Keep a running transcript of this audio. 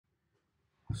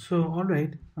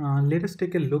Alright, let us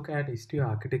take a look at Istio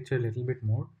architecture a little bit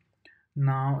more.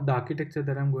 Now, the architecture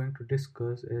that I'm going to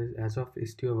discuss is as of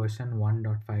Istio version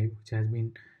 1.5, which has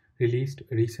been released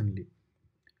recently.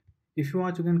 If you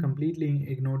want, you can completely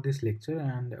ignore this lecture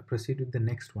and proceed with the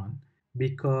next one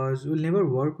because we'll never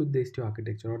work with the Istio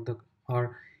architecture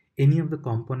or any of the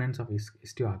components of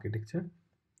Istio architecture.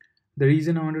 The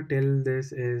reason I want to tell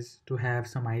this is to have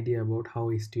some idea about how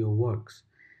Istio works.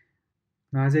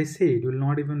 Now, as I said, we'll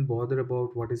not even bother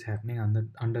about what is happening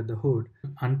under the hood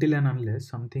until and unless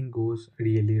something goes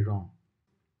really wrong.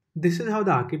 This is how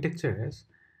the architecture is,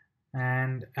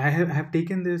 and I have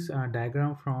taken this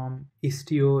diagram from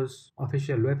Istio's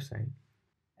official website,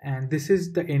 and this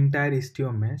is the entire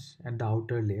Istio mesh at the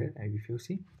outer layer, if you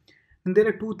see. And there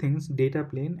are two things: data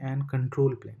plane and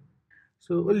control plane.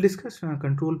 So we'll discuss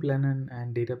control plane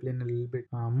and data plane a little bit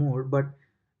more, but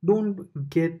don't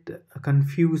get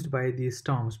confused by these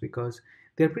terms because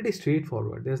they're pretty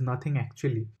straightforward. There's nothing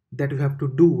actually that you have to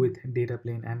do with data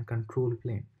plane and control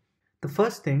plane. The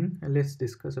first thing, let's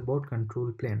discuss about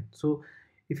control plane. So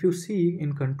if you see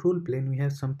in control plane, we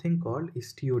have something called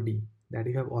Istio that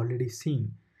you have already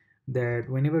seen. That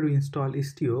whenever we install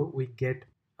Istio, we get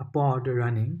a pod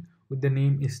running with the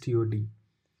name Istio.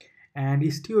 And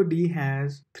Istio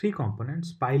has three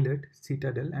components: Pilot,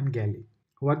 Citadel, and Galley.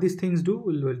 What these things do,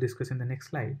 we'll discuss in the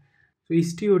next slide. So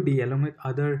Istio along with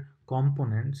other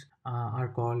components are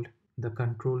called the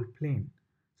control plane.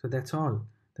 So that's all.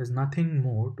 There's nothing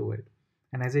more to it.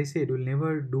 And as I said, we'll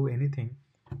never do anything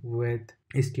with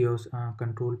Istio's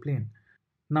control plane.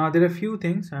 Now there are few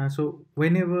things. So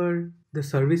whenever the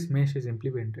service mesh is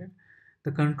implemented,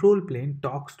 the control plane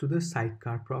talks to the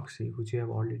sidecar proxy, which you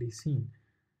have already seen.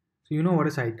 So you know what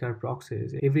a sidecar proxy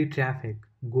is. Every traffic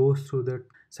goes through the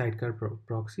sidecar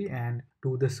proxy and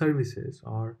to the services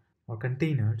or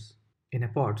containers in a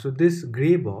pod. So this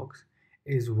gray box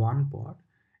is one pod,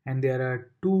 and there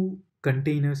are two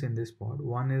containers in this pod.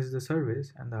 One is the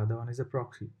service and the other one is the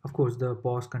proxy. Of course, the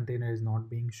POS container is not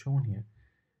being shown here.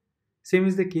 Same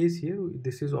is the case here.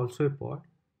 This is also a pod,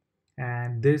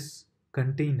 and this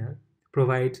container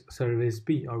provides service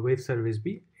B or web service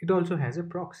B. It also has a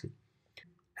proxy.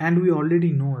 And we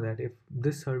already know that if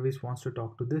this service wants to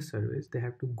talk to this service, they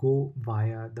have to go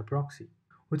via the proxy,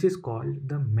 which is called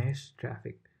the mesh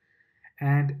traffic.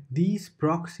 And these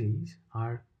proxies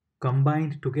are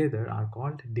combined together are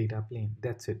called data plane.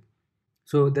 That's it.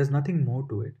 So there's nothing more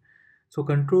to it. So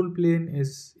control plane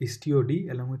is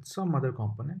Istio along with some other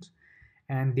components,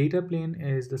 and data plane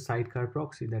is the sidecar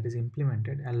proxy that is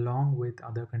implemented along with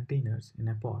other containers in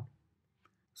a pod.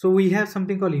 So we have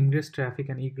something called ingress traffic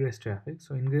and egress traffic.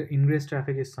 So ingress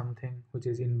traffic is something which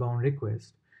is inbound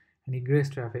request, and egress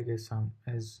traffic is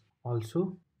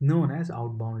also known as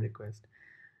outbound request.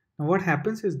 Now what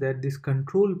happens is that this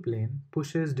control plane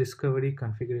pushes discovery,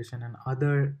 configuration, and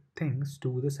other things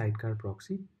to the sidecar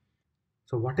proxy.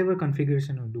 So whatever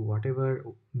configuration we do, whatever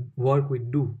work we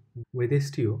do with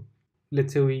Istio,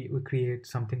 let's say we create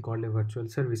something called a virtual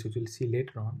service, which we'll see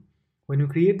later on. When you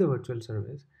create the virtual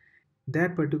service,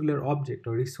 that particular object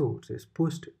or resource is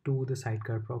pushed to the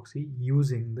sidecar proxy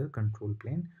using the control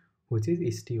plane, which is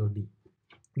Istio.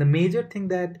 The major thing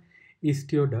that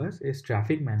Istio does is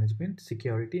traffic management,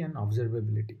 security, and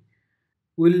observability.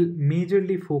 We'll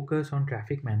majorly focus on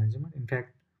traffic management. In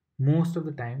fact, most of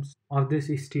the times of this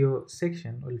Istio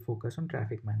section will focus on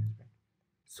traffic management.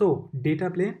 So data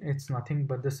plane, it's nothing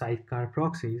but the sidecar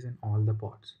proxies in all the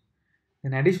pods.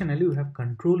 Then additionally, we have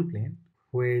control plane,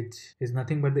 which is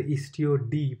nothing but the Istio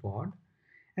pod.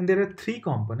 And there are three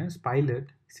components: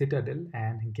 Pilot, Citadel,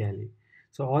 and Galley.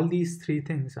 So all these three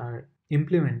things are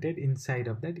implemented inside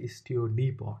of that Istio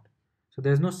pod. So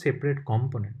there's no separate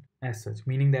component as such,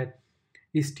 meaning that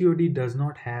Istio does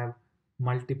not have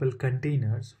multiple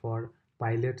containers for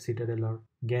Pilot, Citadel, or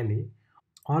Galley.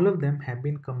 All of them have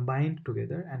been combined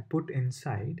together and put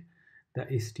inside the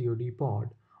Istio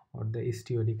pod or the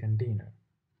Istio container.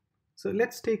 So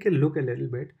let's take a look a little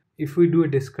bit. If we do a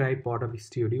describe pod of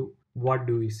Istio, what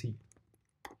do we see?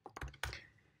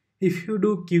 If you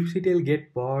do kubectl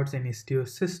get pods in Istio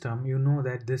system, you know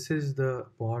that this is the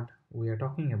pod we are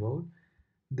talking about.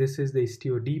 This is the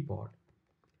Istio pod.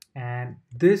 And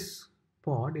this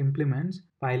pod implements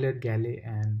Pilot, Galley,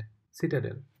 and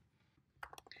Citadel.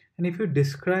 And if you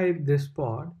describe this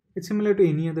pod, it's similar to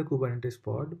any other Kubernetes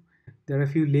pod. There are a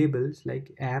few labels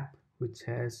like app, which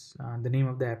has the name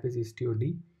of the app is Istio.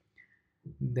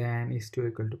 Then Istio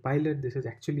equal to pilot. This is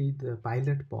actually the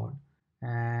pilot pod.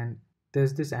 And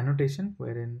there's this annotation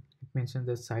wherein it mentions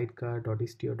that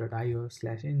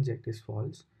sidecar.istio.io/inject is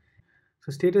false.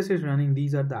 So status is running,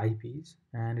 these are the IPs,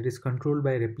 and it is controlled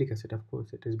by a replica set. Of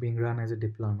course, it is being run as a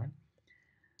deployment.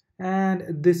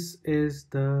 And this is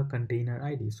the container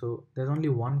ID. So there's only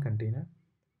one container,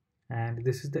 and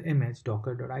this is the image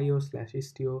docker.io slash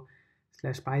istio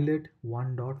slash pilot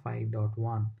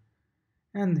 1.5.1,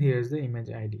 and here's the image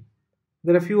ID.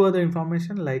 There are a few other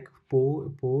information like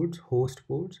ports, host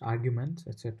ports, arguments,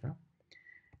 etc.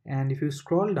 And if you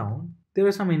scroll down, there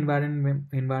are some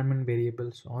environment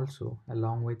variables also,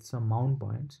 along with some mount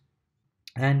points,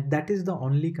 and that is the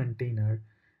only container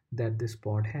that this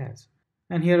pod has.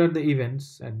 And here are the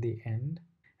events at the end,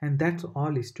 and that's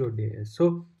all Istio is.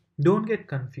 So don't get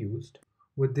confused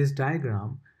with this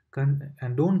diagram,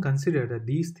 and don't consider that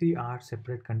these three are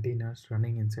separate containers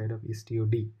running inside of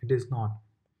Istio. It is not.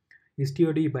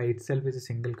 Istio by itself is a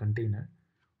single container,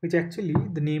 which actually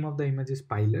the name of the image is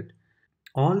pilot.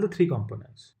 All the three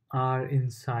components are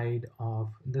inside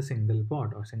of the single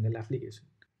pod or single application.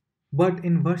 But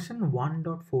in version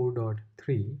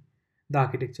 1.4.3, the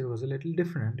architecture was a little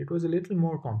different. It was a little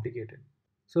more complicated.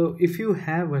 So if you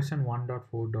have version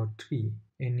 1.4.3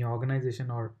 in your organization,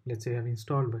 or let's say you have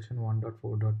installed version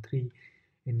 1.4.3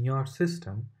 in your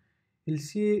system, you'll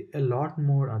see a lot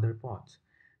more other pods.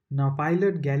 Now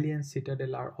Pilot, Galley and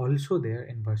Citadel are also there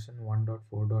in version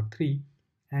 1.4.3,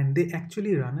 and they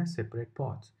actually run as separate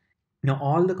pods. Now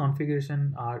all the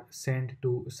configuration are sent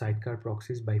to sidecar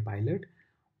proxies by Pilot.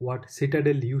 What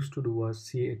Citadel used to do was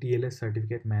TLS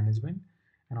certificate management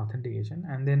and authentication,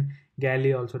 and then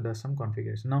Galley also does some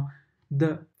configuration. Now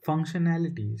the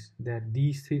functionalities that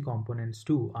these three components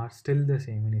do are still the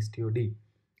same in Istio,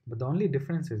 but the only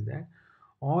difference is that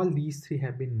all these three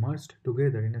have been merged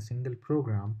together in a single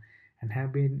program and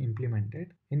have been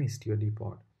implemented in Istio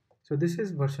pod. So this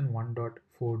is version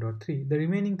 1.4.3. The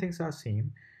remaining things are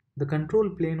same. The control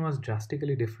plane was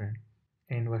drastically different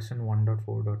in version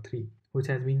 1.4.3, which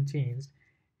has been changed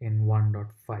in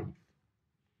 1.5.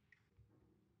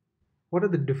 What are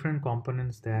the different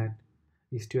components that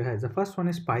Istio has? The first one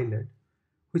is Pilot,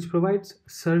 which provides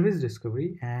service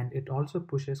discovery, and it also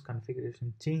pushes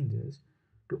configuration changes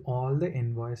to all the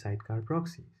Envoy sidecar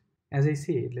proxies. As I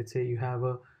said, let's say you have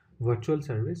a virtual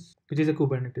service, which is a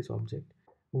Kubernetes object.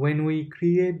 When we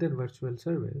create the virtual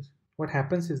service, what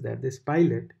happens is that this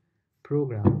pilot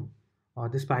program or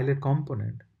this pilot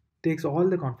component takes all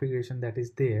the configuration that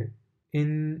is there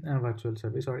in a virtual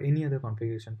service or any other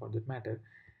configuration for that matter,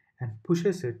 and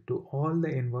pushes it to all the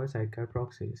Envoy sidecar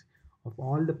proxies of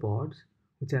all the pods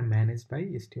which are managed by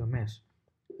Istio Mesh.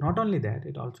 Not only that,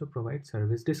 it also provides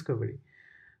service discovery.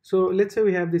 So let's say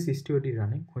we have this Istio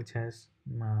running, which has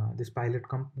this pilot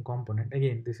component.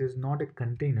 Again, this is not a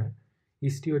container.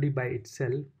 Istio by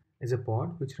itself is a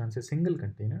pod which runs a single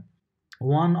container.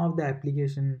 One of the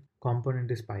application component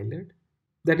is Pilot,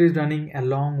 that is running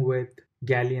along with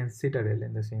Galley and Citadel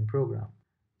in the same program.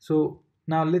 So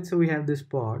now let's say we have this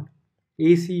pod.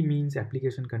 AC means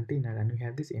application container, and we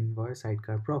have this Envoy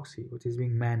sidecar proxy which is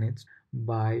being managed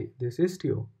by this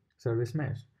Istio service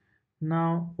mesh.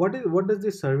 Now what does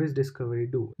this service discovery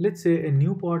do? Let's say a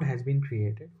new pod has been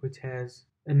created which has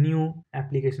a new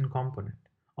application component,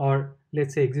 or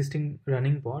let's say existing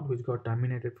running pod which got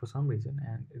terminated for some reason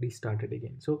and restarted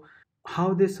again. So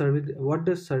what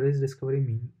does service discovery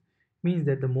mean? Means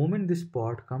that the moment this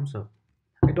pod comes up,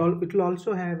 it will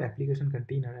also have application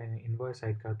container and Envoy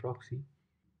sidecar proxy,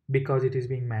 because it is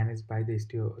being managed by the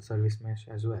Istio service mesh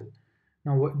as well.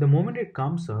 Now the moment it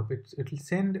comes up, it will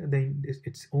send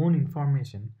its own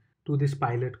information to this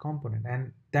pilot component,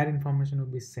 and that information will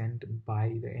be sent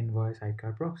by the Envoy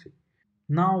sidecar proxy.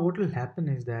 Now what will happen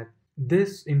is that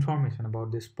this information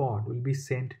about this pod will be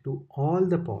sent to all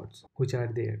the pods which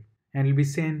are there, and will be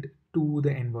sent to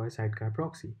the Envoy sidecar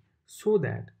proxy, so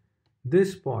that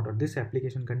this pod or this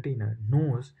application container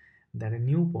knows that a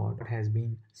new pod has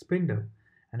been spinned up,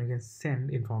 and you can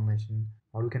send information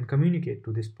or you can communicate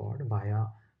to this pod via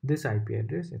this IP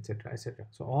address, etc., etc.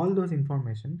 So all those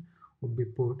information would be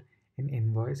put in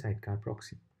Envoy sidecar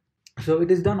proxy. So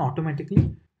it is done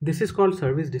automatically. This is called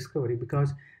service discovery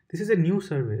because this is a new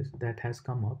service that has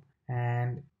come up,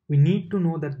 and we need to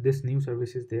know that this new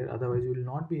service is there, otherwise we will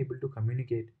not be able to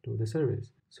communicate to the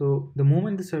service. So the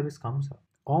moment the service comes up,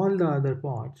 all the other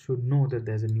pods should know that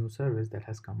there's a new service that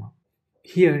has come up.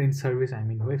 Here in service, I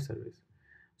mean web service.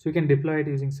 So you can deploy it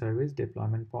using service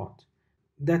deployment pods.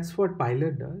 That's what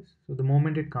Pilot does. So the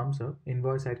moment it comes up,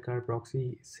 Envoy sidecar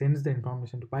proxy sends the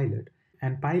information to Pilot,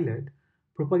 and Pilot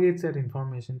propagates that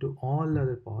information to all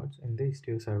other pods in the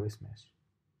Istio service mesh.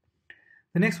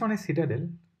 The next one is Citadel,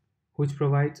 which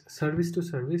provides service to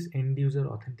service end user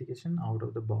authentication out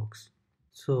of the box.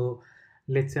 So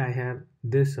Let's say I have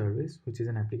this service, which is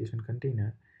an application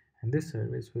container, and this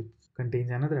service, which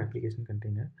contains another application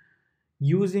container.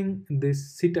 Using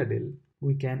this citadel,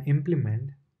 we can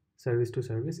implement service to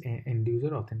service end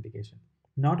user authentication.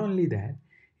 Not only that,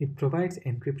 it provides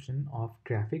encryption of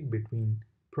traffic between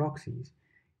proxies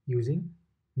using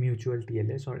mutual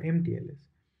TLS or MTLS.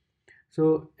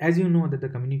 So as you know that the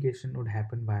communication would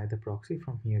happen via the proxy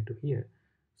from here to here.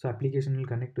 So application will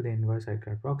connect to the invoice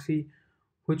sidecar proxy,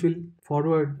 which will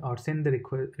forward or send the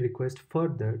request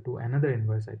further to another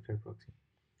invoice sidecar proxy.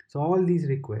 So all these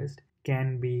requests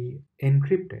can be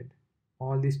encrypted.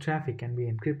 All this traffic can be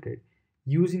encrypted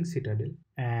using Citadel,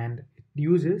 and it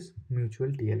uses mutual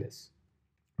TLS.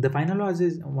 The final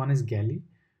one is Galley,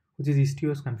 which is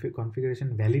Istio's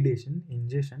configuration validation,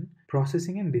 ingestion,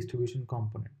 processing, and distribution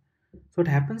component. So what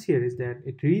happens here is that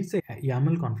it reads the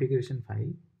YAML configuration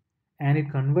file and it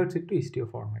converts it to Istio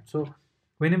format. So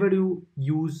whenever you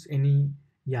use any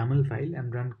YAML file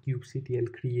and run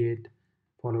kubectl create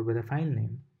followed by the file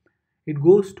name, it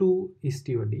goes to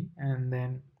Istiod and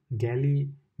then Galley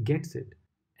gets it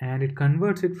and it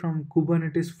converts it from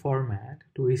Kubernetes format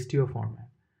to Istio format,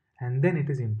 and then it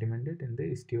is implemented in the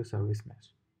Istio service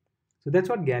mesh. So that's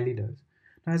what Galley does.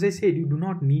 Now, as I said, you do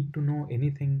not need to know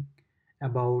anything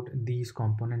about these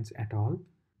components at all.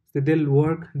 So they'll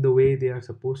work the way they are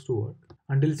supposed to work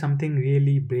until something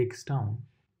really breaks down.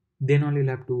 Then only you'll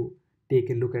have to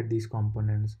take a look at these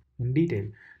components in detail.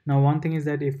 Now, one thing is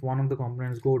that if one of the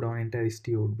components go down, entire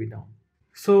Istio would be down.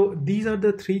 So these are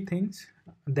the three things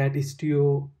that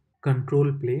Istio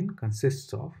control plane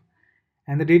consists of.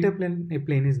 And the data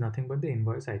plane is nothing but the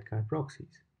invoice sidecar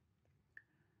proxies.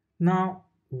 Now,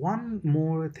 one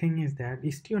more thing is that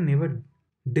Istio never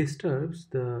disturbs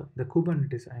the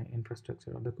Kubernetes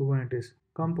infrastructure or the Kubernetes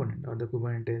component or the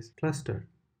Kubernetes cluster.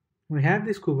 We have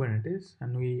this Kubernetes,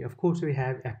 and we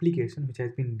have application which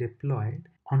has been deployed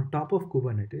on top of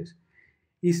Kubernetes.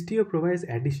 Istio provides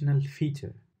additional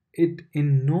feature. It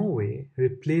in no way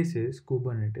replaces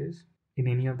Kubernetes in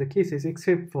any of the cases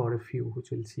except for a few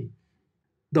which we'll see.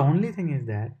 The only thing is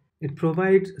that it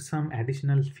provides some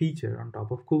additional feature on top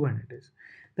of Kubernetes.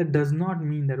 That does not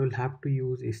mean that we'll have to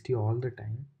use Istio all the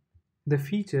time. The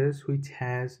features which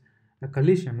has a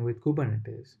collision with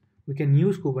Kubernetes, we can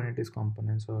use Kubernetes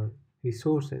components or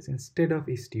resources instead of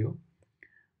Istio.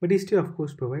 But Istio, of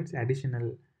course, provides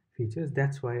additional features.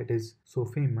 That's why it is so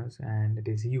famous and it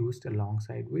is used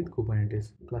alongside with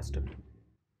Kubernetes cluster.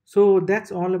 So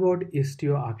that's all about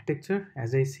Istio architecture.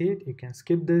 As I said, you can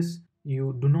skip this.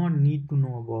 You do not need to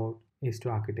know about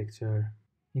Istio architecture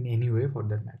in any way for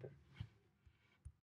that matter.